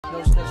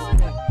No such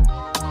thing.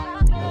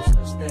 No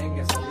such thing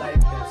as a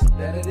life that's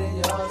better than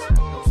yours.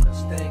 No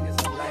such thing as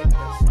a life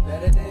that's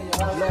better than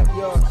yours. Love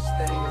yours. No such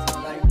thing as a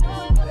life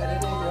that's better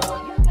than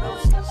yours. No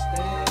such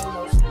thing,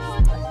 no such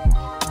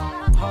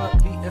thing. Heart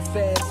beating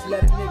fast,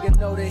 let a nigga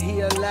know that he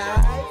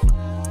alive.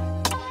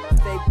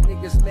 Fake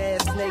niggas mad,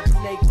 snakes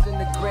in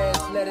the grass,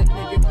 let a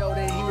nigga know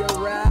that he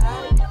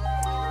arrived.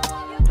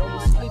 Don't be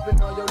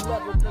sleeping on your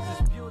level, cause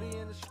it's beauty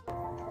in the street.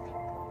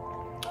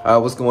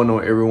 What's going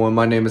on, everyone?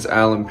 My name is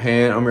Alan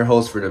Pan. I'm your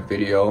host for the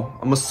video.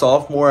 I'm a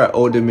sophomore at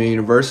ODU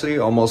University,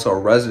 almost a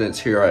resident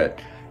here at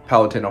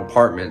Powhatan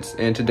Apartments.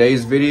 And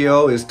today's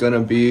video is gonna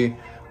be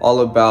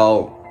all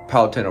about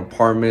Powhatan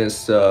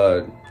Apartments,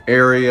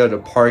 area, the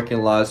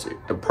parking lots,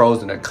 the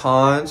pros and the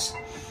cons.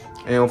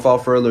 And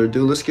without further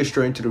ado, let's get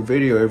straight into the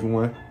video,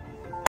 everyone.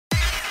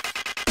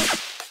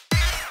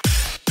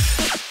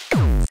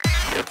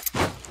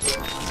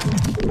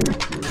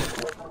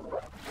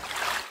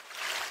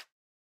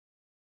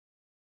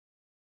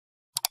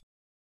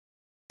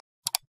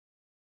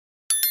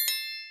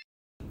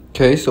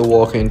 Okay, so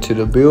walking into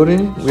the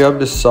building, we have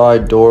this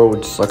side door,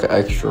 which is like an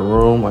extra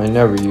room. I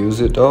never use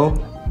it though.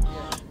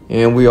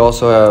 And we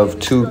also have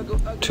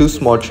two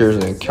small chairs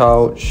and a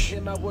couch.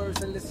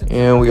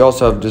 And we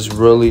also have this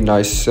really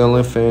nice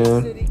ceiling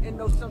fan,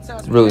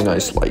 really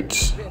nice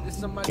lights.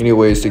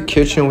 Anyways, the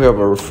kitchen, we have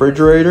a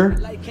refrigerator,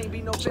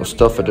 some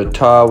stuff at the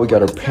top. We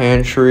got a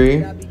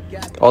pantry,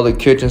 all the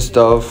kitchen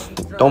stuff.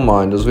 Don't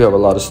mind us, we have a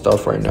lot of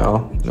stuff right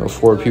now. You know,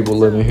 4 people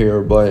living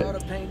here,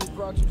 but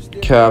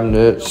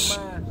cabinets.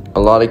 A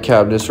lot of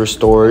cabinets for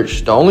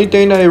storage. The only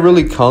thing that it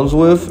really comes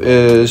with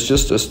is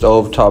just a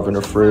stove top and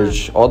a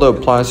fridge. All the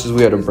appliances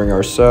we had to bring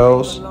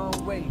ourselves.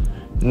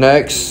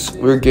 Next,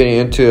 we're getting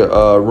into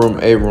room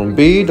A, room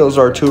B. Those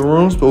are 2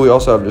 rooms, but we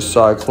also have the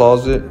side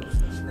closet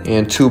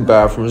and 2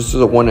 bathrooms. This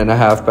is a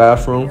 1.5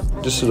 bathroom.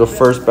 This is the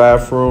first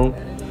bathroom.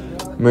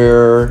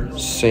 Mirror,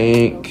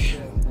 sink,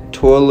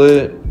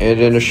 toilet, and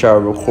then a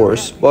shower, of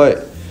course.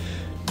 But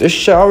this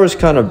shower is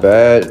kind of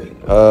bad.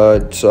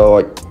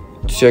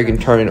 See, I can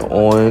turn it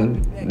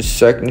on. The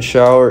second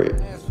shower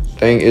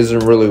thing isn't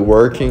really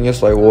working.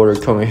 It's like water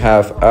coming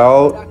half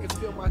out,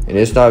 and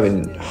it's not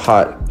even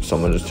hot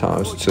some of the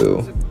times too.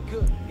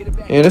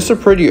 And it's a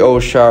pretty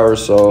old shower,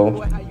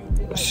 so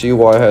I see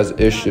why it has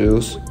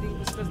issues.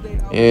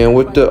 And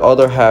with the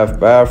other half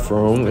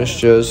bathroom, it's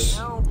just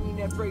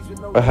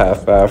a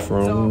half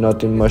bathroom,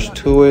 nothing much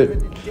to it.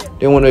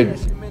 Didn't want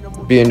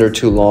to be in there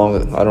too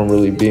long. I don't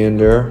really be in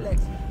there.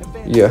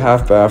 Yeah,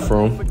 half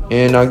bathroom.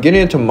 And now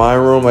getting into my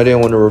room, I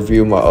didn't want to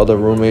review my other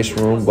roommate's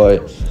room,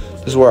 but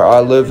this is where I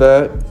live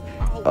at.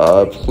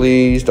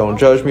 Please don't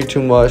judge me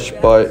too much,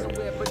 but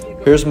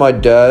here's my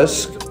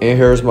desk and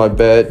here's my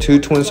bed. 2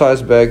 twin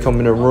size bed come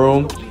in the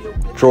room,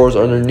 drawers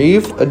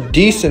underneath, a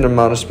decent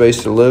amount of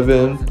space to live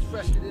in.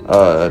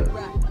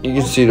 You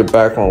can see the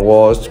background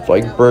walls,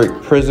 like brick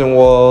prison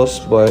walls,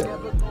 but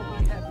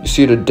you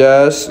see the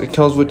desk. It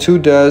comes with 2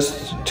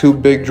 desks, 2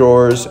 big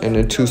drawers, and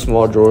then 2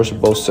 small drawers for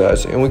both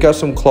sides. And we got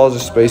some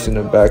closet space in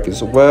the back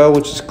as well,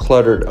 which is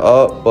cluttered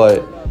up,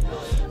 but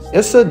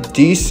it's a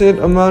decent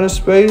amount of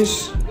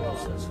space.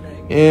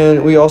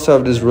 And we also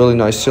have this really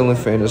nice ceiling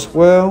fan as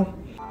well.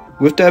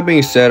 With that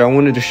being said, I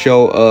wanted to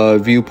show a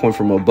viewpoint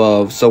from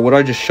above. So what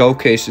I just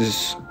showcased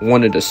is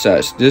one of the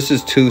sets. This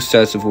is 2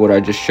 sets of what I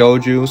just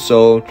showed you.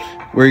 So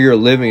where you're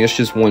living, it's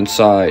just one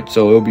side.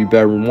 So it'll be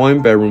bedroom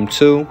 1, bedroom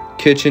 2,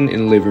 kitchen,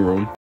 and living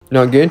room.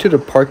 Now getting to the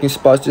parking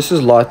spots, this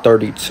is lot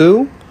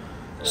 32.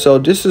 So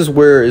this is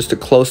where it's the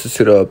closest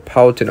to the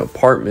Powhatan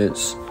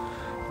Apartments.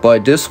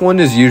 But this one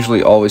is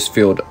usually always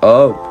filled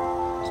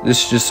up.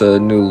 This is just a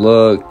new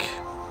look.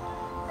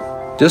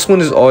 This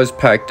one is always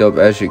packed up,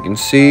 as you can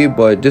see,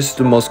 but this is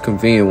the most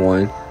convenient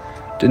one.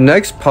 The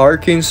next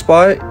parking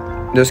spot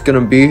that's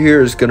gonna be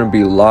here is gonna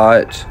be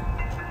lot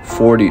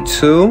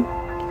 42.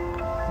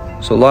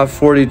 So lot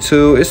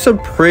 42, it's a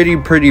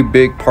pretty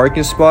big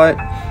parking spot.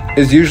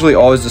 It's usually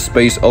always the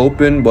space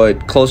open,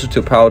 but closer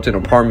to Powhatan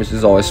Apartments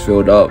is always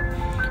filled up.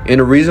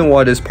 And the reason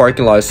why this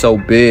parking lot is so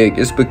big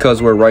is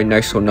because we're right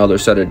next to another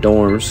set of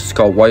dorms. It's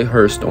called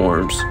Whitehurst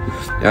Dorms.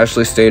 I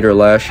actually stayed there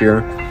last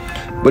year.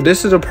 But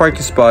this is a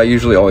parking spot I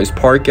usually always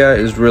park at.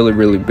 It's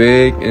really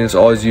big, and it's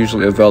always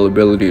usually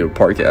availability to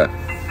park at.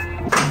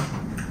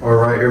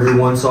 Alright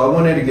everyone, so I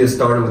wanted to get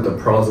started with the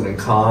pros and the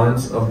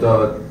cons of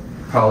the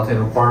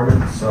Powhatan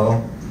Apartment.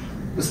 So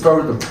let's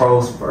start with the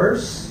pros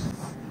first.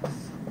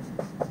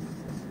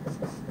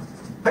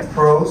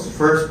 Pros,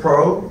 first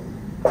pro,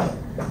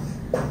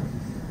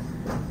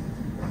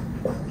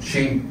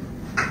 cheap.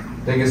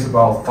 I think it's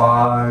about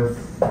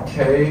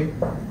 $5K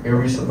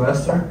every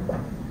semester.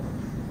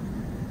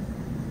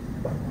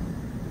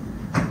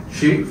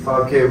 Cheap,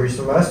 $5K every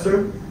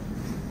semester.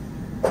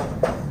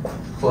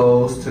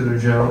 Close to the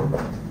gym.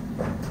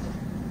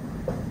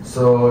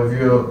 So if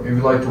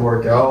you like to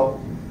work out,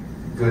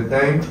 good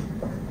thing.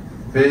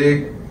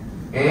 Big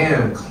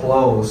and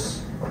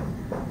close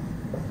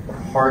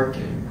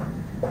parking.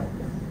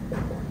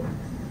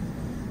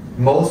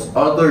 Most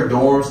other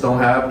dorms don't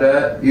have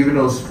that, even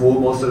though it's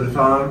full most of the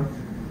time.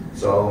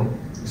 So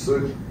this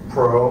looks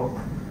pro.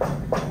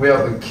 We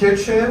have a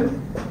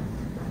kitchen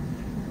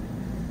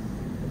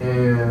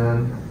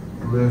and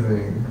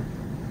living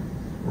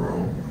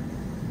room.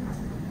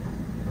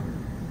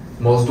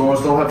 Most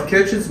dorms don't have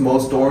kitchens,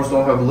 most dorms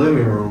don't have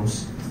living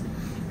rooms.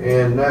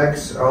 And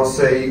next, I'll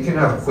say you can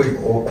have quick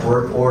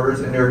work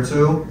orders in there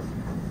too.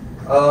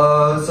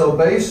 So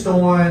based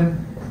on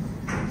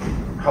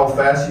how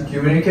fast you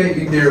communicate,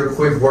 you can get a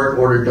quick work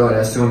order done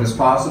as soon as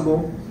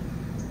possible.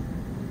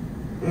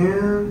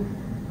 And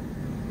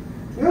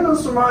yeah,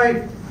 those are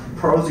my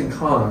pros and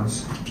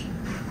cons.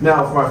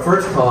 Now, for my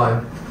first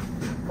con,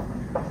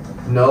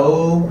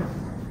 no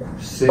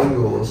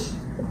singles.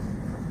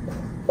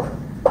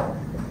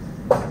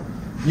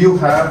 You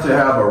have to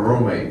have a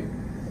roommate.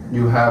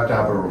 You have to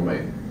have a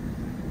roommate.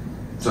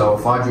 So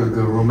find you a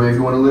good roommate if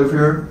you want to live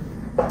here.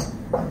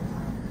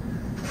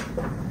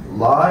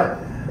 Lot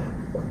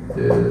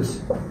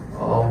is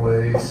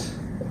always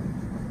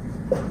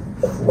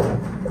full.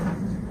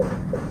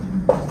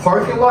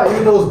 Parking lot,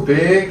 even though it's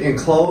big and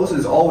closed,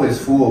 is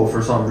always full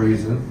for some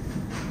reason.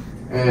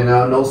 And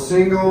no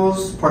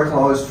singles, parking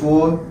lot is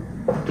full.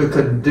 The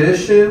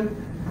condition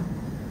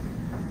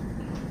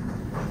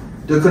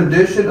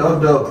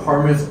of the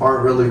apartments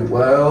aren't really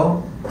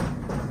well.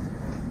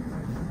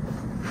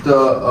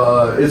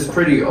 It's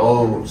pretty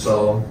old,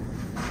 so,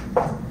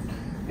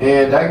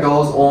 and that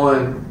goes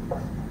on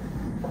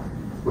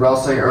what I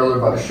was saying earlier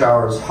about the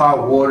showers.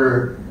 Hot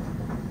water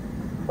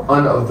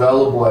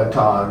unavailable at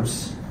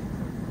times.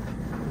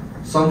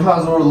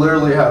 Sometimes we'll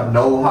literally have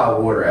no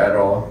hot water at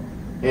all,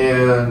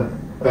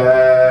 and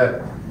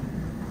bad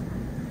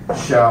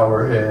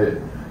shower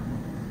head.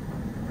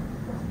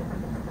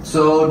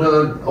 So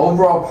the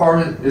overall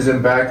apartment is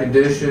in bad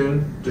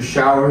condition. The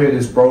shower head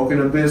is broken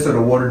a bit, so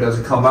the water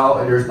doesn't come out,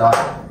 and there's not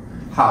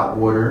hot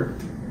water.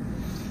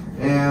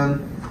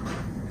 And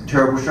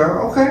terrible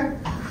shower. Okay,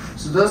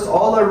 so that's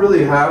all I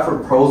really have for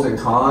pros and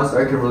cons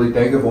I can really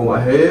think of on my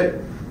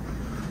head.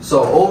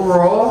 So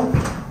overall,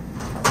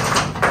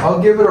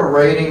 I'll give it a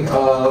rating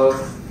of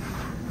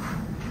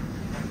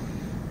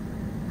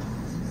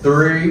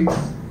 3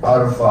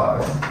 out of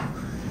 5.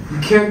 You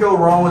can't go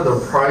wrong with the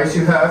price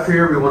you have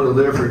here. We want to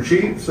live for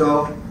cheap,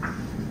 so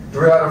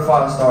 3 out of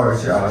 5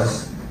 stars,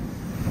 guys.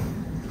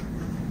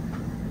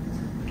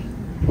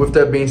 With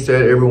that being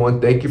said, everyone,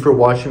 thank you for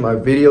watching my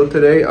video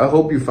today. I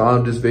hope you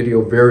found this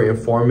video very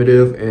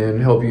informative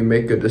and help you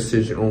make a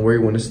decision on where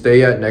you want to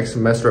stay at next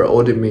semester at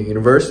ODU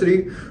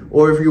University,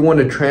 or if you want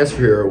to transfer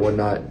here or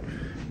whatnot.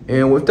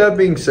 And with that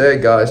being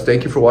said, guys,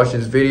 thank you for watching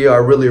this video. I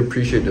really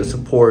appreciate the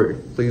support.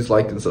 Please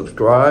like and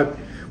subscribe.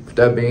 With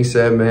that being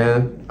said,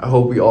 man, I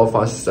hope we all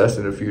find success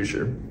in the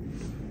future.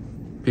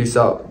 Peace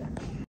out.